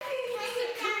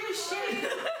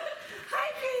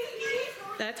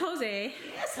That's Jose.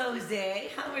 Yes,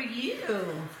 Jose. How are you?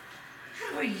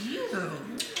 How are you?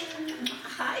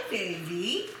 Hi,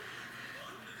 baby.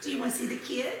 Do you want to see the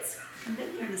kids? Come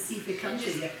down here and see if they come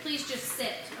to you. Please just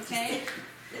sit, okay? Just sit.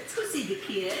 Let's go see the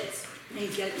kids. Now you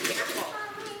gotta be careful.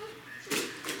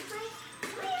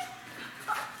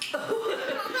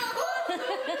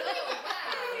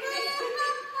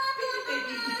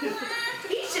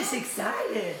 He's just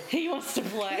excited. He wants to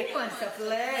play. He wants to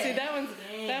play. See, that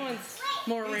one's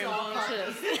more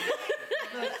rambunctious.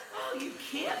 Oh, you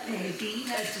can't, baby.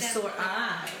 That's a sore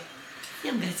eye.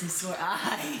 Yeah, that's a sore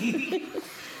eye.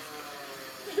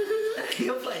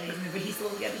 He'll play, but he's a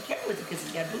little gotta be careful with it because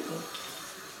he's got boo-boo.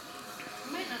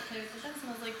 I might not play with it. That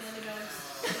smells like the other dogs.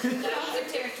 The dogs are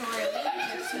territorial. They eat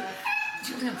their stuff.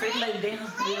 I'm afraid to let him down.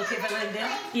 Are you okay if I let him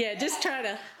down? Yeah, just try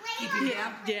to. Keep him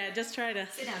down? Yeah, just try to.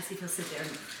 Sit down, see if he'll sit there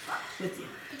with you.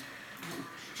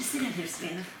 Just sit down here,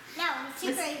 Spanner. No, it's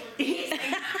too crazy. He's in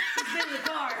the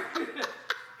car. Come on,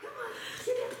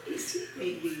 sit down. He's sweet,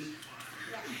 baby.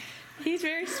 He's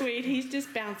very sweet. He's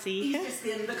just bouncy. He's just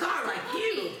in the car like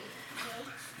you.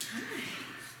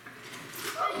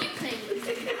 What are you playing with?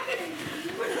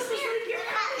 We're not supposed to hear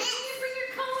that. You bring your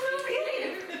cone over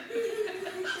here.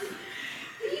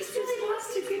 He just wants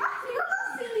to get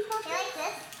silly puppy. You like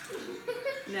this?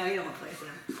 No, you don't want to play with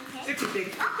them. Okay. They're too big.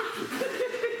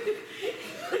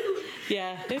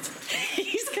 Yeah,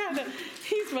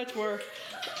 he's much more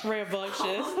rambunctious.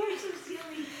 Oh, you're so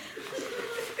silly.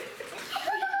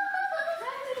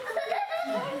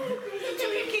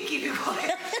 You can't keep it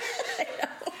quiet.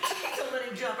 Don't let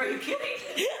him jump. Are you kidding?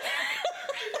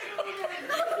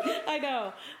 I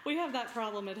know. We have that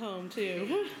problem at home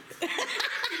too. Thanks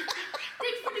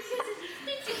for the kisses.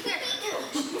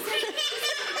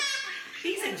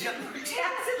 He's a jumper.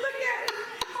 Jackson, look at him.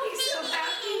 He's so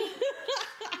happy.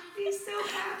 He's so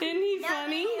happy. Isn't he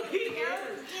funny? He is.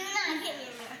 Do not get me in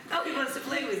there. Oh, he wants to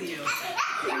play with you.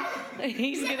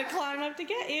 He's gonna climb up to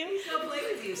get you. He'll play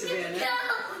with you, Savannah.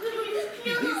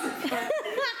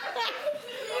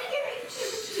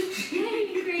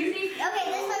 Hey, you crazy? Okay,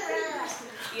 this one really likes me.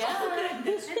 Yeah. I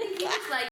think he was like